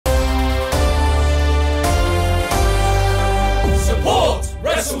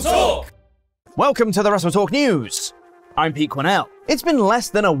Welcome to the WrestleTalk News. I'm Pete Quinnell. It's been less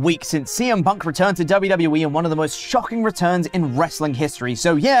than a week since CM Punk returned to WWE in one of the most shocking returns in wrestling history.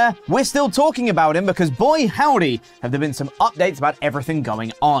 So yeah, we're still talking about him because boy howdy, have there been some updates about everything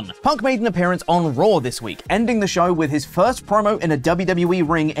going on. Punk made an appearance on Raw this week, ending the show with his first promo in a WWE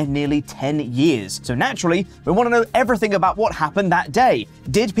ring in nearly 10 years. So naturally, we want to know everything about what happened that day.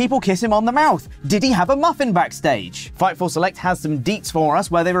 Did people kiss him on the mouth? Did he have a muffin backstage? Fightful Select has some deets for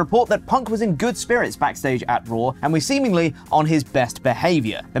us where they report that Punk was in good spirits backstage at Raw and was seemingly on his best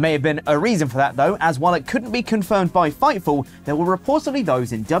behavior. There may have been a reason for that though, as while it couldn't be confirmed by Fightful, there were reportedly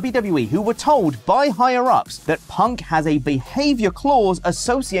those in WWE who were told by higher-ups that Punk has a behavior clause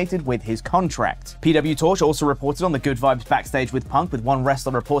associated with his contract. PW Torch also reported on the good vibes backstage with Punk, with one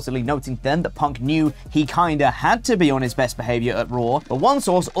wrestler reportedly noting then that Punk knew he kinda had to be on his best behavior at Raw, but one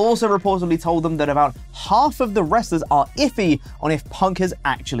source also reportedly told them that about half of the wrestlers are iffy on if Punk has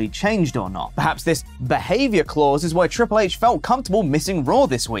actually changed or not. Perhaps this behavior clause is why Triple H felt comfortable missing Raw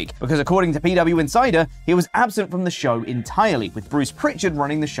this week, because according to PW Insider, he was absent from the show entirely, with Bruce Pritchard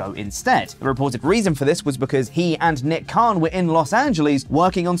running the show instead. The reported reason for this was because he and Nick Khan were in Los Angeles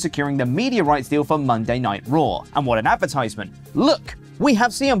working on securing the media rights deal for Monday Night Raw. And what an advertisement. Look! We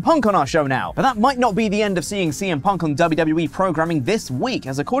have CM Punk on our show now. But that might not be the end of seeing CM Punk on WWE programming this week,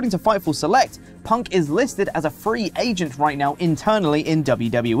 as according to Fightful Select, Punk is listed as a free agent right now internally in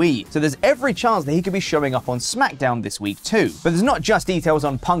WWE. So there's every chance that he could be showing up on SmackDown this week too. But there's not just details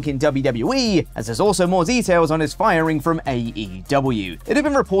on Punk in WWE, as there's also more details on his firing from AEW. It had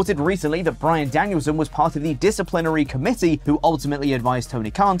been reported recently that Bryan Danielson was part of the disciplinary committee who ultimately advised Tony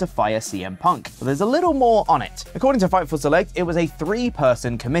Khan to fire CM Punk. But there's a little more on it. According to Fightful Select, it was a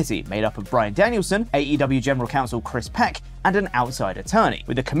three-person committee made up of Bryan Danielson, AEW General Counsel Chris Peck, and an outside attorney,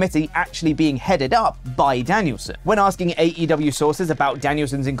 with the committee actually being headed up by Danielson. When asking AEW sources about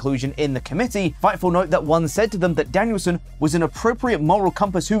Danielson's inclusion in the committee, Fightful note that one said to them that Danielson was an appropriate moral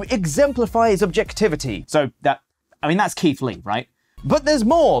compass who exemplifies objectivity. So that's Keith Lee, right? But there's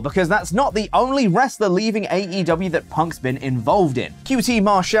more, because that's not the only wrestler leaving AEW that Punk's been involved in. QT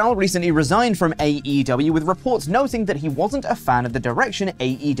Marshall recently resigned from AEW, with reports noting that he wasn't a fan of the direction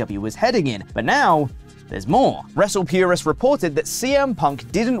AEW was heading in. But now, there's more. WrestlePurist reported that CM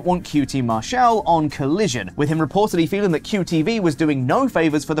Punk didn't want QT Marshall on Collision, with him reportedly feeling that QTV was doing no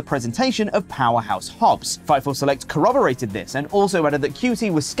favors for the presentation of Powerhouse Hobbs. Fightful Select corroborated this and also added that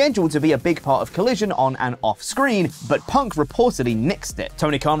QT was scheduled to be a big part of Collision on and off screen, but Punk reportedly nixed it.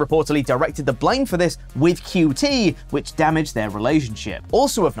 Tony Khan reportedly directed the blame for this with QT, which damaged their relationship.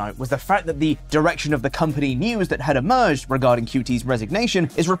 Also of note was the fact that the direction of the company news that had emerged regarding QT's resignation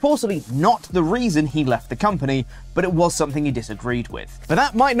is reportedly not the reason he left the company, but it was something he disagreed with. But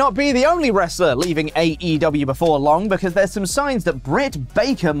that might not be the only wrestler leaving AEW before long, because there's some signs that Britt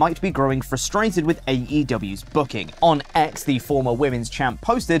Baker might be growing frustrated with AEW's booking. On X, the former women's champ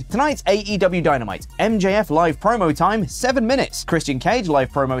posted, tonight's AEW Dynamite, MJF live promo time 7 minutes, Christian Cage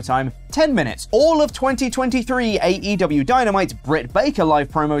live promo time 10 minutes, all of 2023 AEW Dynamite Britt Baker live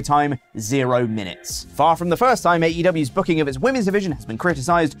promo time 0 minutes. Far from the first time AEW's booking of its women's division has been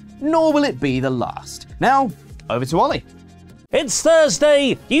criticized, nor will it be the last. Now, over to Ollie. It's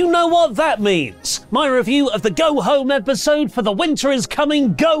Thursday, you know what that means. My review of the Go Home episode for the Winter is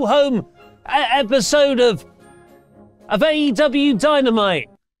Coming Go Home episode of AEW Dynamite.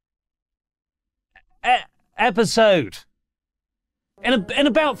 Episode. In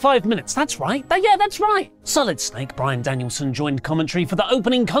about 5 minutes. That's right. Yeah, that's right. Solid Snake Bryan Danielson joined commentary for the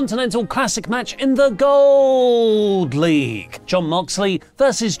opening Continental Classic match in the Gold League. Jon Moxley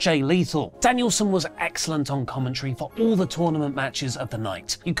versus Jay Lethal. Danielson was excellent on commentary for all the tournament matches of the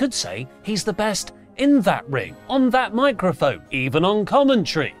night. You could say he's the best in that ring, on that microphone, even on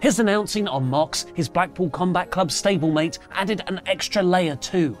commentary. His announcing on Mox, his Blackpool Combat Club stablemate, added an extra layer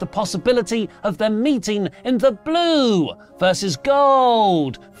too. The possibility of them meeting in the blue versus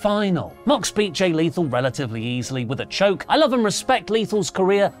gold final. Mox beat Jay Lethal relatively easily with a choke. I love and respect Lethal's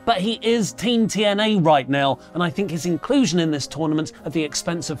career, but he is Team TNA right now, and I think his inclusion in this tournament at the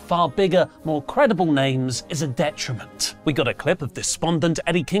expense of far bigger, more credible names is a detriment. We got a clip of despondent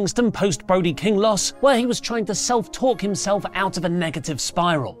Eddie Kingston post Brody King loss, where he was trying to self-talk himself out of a negative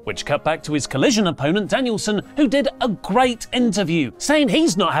spiral, which cut back to his Collision opponent Danielson, who did a great interview, saying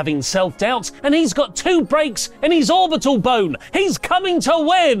he's not having self-doubts and he's got 2 breaks in his orbital bone. He's coming to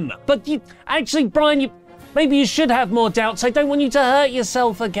win! But Brian, maybe you should have more doubts. I don't want you to hurt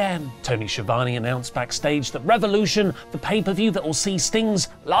yourself again. Tony Schiavone announced backstage that Revolution, the pay-per-view that will see Sting's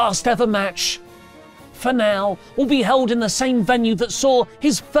last ever match, for now, will be held in the same venue that saw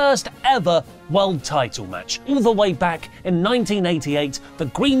his first ever world title match, all the way back in 1988, the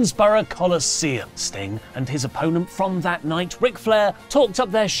Greensboro Coliseum. Sting and his opponent from that night, Ric Flair, talked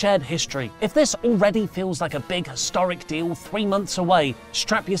up their shared history. If this already feels like a big historic deal 3 months away,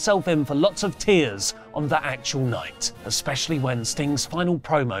 strap yourself in for lots of tears on the actual night, especially when Sting's final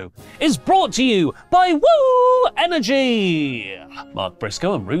promo is brought to you by Woo Energy! Mark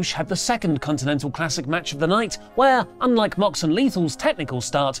Briscoe and Roosh had the second Continental Classic match of the night, where, unlike Mox and Lethal's technical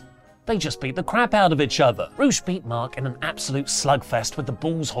start, they just beat the crap out of each other. Roosh beat Mark in an absolute slugfest with the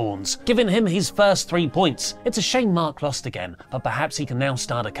bull's horns, giving him his first 3 points. It's a shame Mark lost again, but perhaps he can now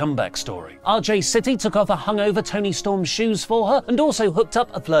start a comeback story. RJ City took off a hungover Toni Storm's shoes for her and also hooked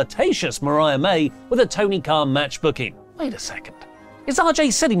up a flirtatious Mariah May with a Tony Khan match booking. Wait a second. Is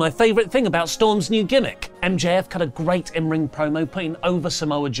RJ City my favourite thing about Storm's new gimmick? MJF cut a great in-ring promo putting over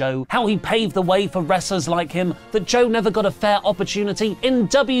Samoa Joe, how he paved the way for wrestlers like him, that Joe never got a fair opportunity in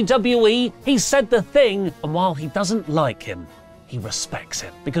WWE. He said the thing, and while he doesn't like him, he respects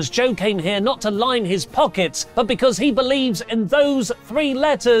him. Because Joe came here not to line his pockets, but because he believes in those 3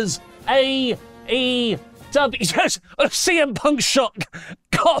 letters, A-E-W. CM Punk shot.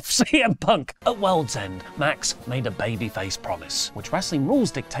 Cough, CM Punk. At World's End, Max made a babyface promise, which wrestling rules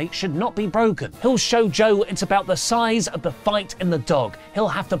dictate should not be broken. He'll show Joe it's about the size of the fight in the dog. He'll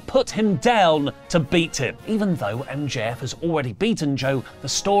have to put him down to beat him. Even though MJF has already beaten Joe, the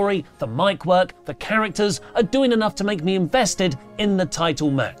story, the mic work, the characters are doing enough to make me invested in the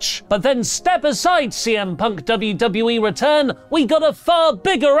title match. But then step aside, CM Punk WWE return, we got a far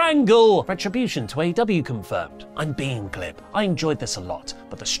bigger angle. Retribution to AEW confirmed. I'm being glib. I enjoyed this a lot,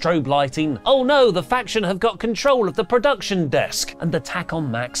 but the strobe lighting, oh no, the faction have got control of the production desk, and the attack on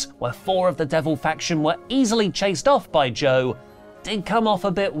Max, where 4 of the Devil faction were easily chased off by Joe, did come off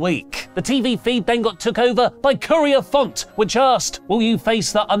a bit weak. The TV feed then got took over by Courier Font, which asked, will you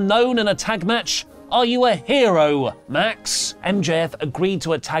face the unknown in a tag match? Are you a hero, Max? MJF agreed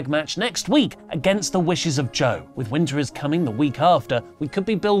to a tag match next week against the wishes of Joe. With Winter is Coming the week after, we could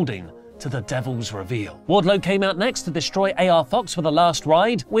be building to the Devil's reveal. Wardlow came out next to destroy AR Fox with a last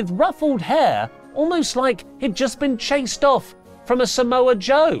ride, with ruffled hair, almost like he'd just been chased off from a Samoa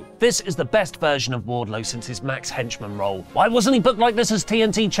Joe. This is the best version of Wardlow since his Max henchman role. Why wasn't he booked like this as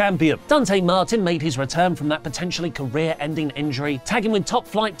TNT champion? Dante Martin made his return from that potentially career-ending injury, tagging with Top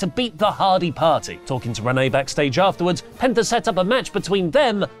Flight to beat the Hardy Party. Talking to Renee backstage afterwards, Penta set up a match between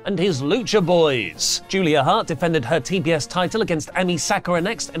them and his Lucha Boys. Julia Hart defended her TBS title against Emi Sakura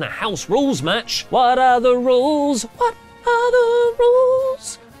next in a House Rules match. What are the rules? What are the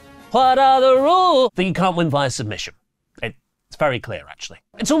rules? What are the rules? That you can't win via submission. It's very clear, actually.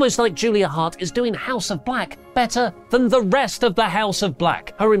 It's almost like Julia Hart is doing House of Black better than the rest of the House of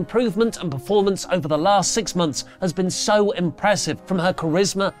Black. Her improvement and performance over the last 6 months has been so impressive, from her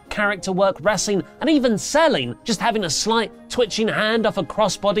charisma, character work, wrestling, and even selling, just having a slight twitching hand off a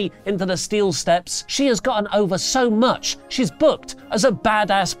crossbody into the steel steps. She has gotten over so much, she's booked as a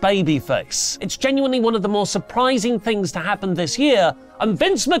badass babyface. It's genuinely one of the more surprising things to happen this year, and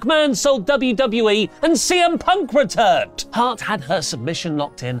Vince McMahon sold WWE and CM Punk returned. Hart had her submission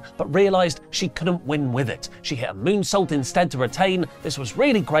locked in, but realized she couldn't win with it. She hit a moonsault instead to retain. This was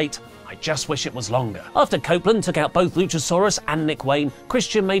really great. I just wish it was longer. After Copeland took out both Luchasaurus and Nick Wayne,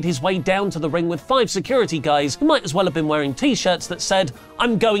 Christian made his way down to the ring with 5 security guys who might as well have been wearing t-shirts that said,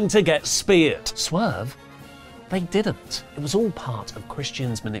 I'm going to get speared. Swerve? They didn't. It was all part of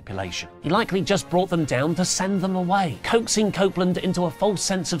Christian's manipulation. He likely just brought them down to send them away, coaxing Copeland into a false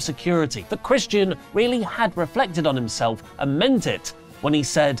sense of security. But Christian really had reflected on himself and meant it when he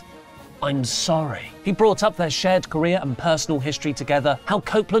said, I'm sorry. He brought up their shared career and personal history together, how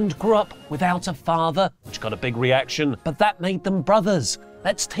Copeland grew up without a father, which got a big reaction, but that made them brothers.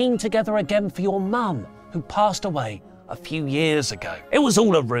 Let's team together again for your mum, who passed away a few years ago. It was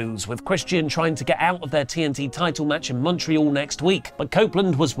all a ruse, with Christian trying to get out of their TNT title match in Montreal next week, but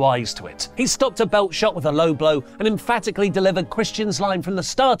Copeland was wise to it. He stopped a belt shot with a low blow and emphatically delivered Christian's line from the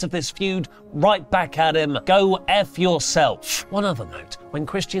start of this feud right back at him, go F yourself. One other note, when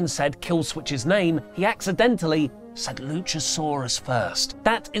Christian said Killswitch's name, he accidentally said Luchasaurus first.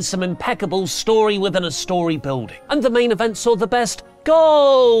 That is some impeccable story within a story building. And the main event saw the best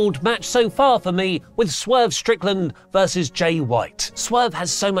gold match so far for me, with Swerve Strickland versus Jay White. Swerve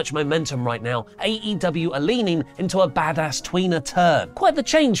has so much momentum right now, AEW are leaning into a badass tweener turn. Quite the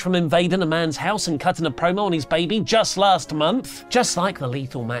change from invading a man's house and cutting a promo on his baby just last month. Just like the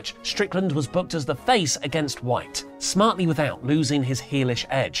Lethal match, Strickland was booked as the face against White, smartly without losing his heelish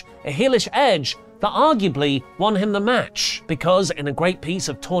edge. A heelish edge that arguably won him the match, because in a great piece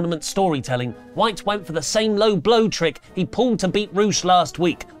of tournament storytelling, White went for the same low blow trick he pulled to beat Roosh last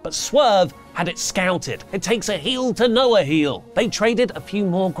week, but Swerve had it scouted. It takes a heel to know a heel. They traded a few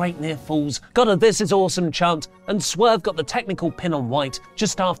more great near falls, got a "This is awesome" chant, and Swerve got the technical pin on White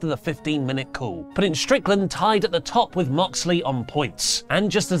just after the 15-minute call, putting Strickland tied at the top with Moxley on points. And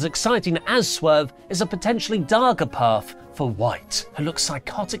just as exciting as Swerve is a potentially darker path for White, who looks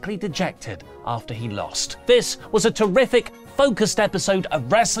psychotically dejected after he lost. This was a terrific, focused episode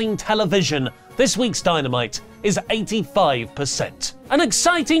of wrestling television. This week's Dynamite is 85%. And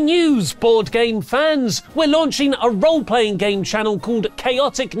exciting news, board game fans! We're launching a role-playing game channel called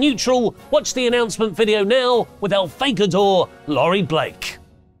Chaotic Neutral. Watch the announcement video now with El Fakador, Laurie Blake.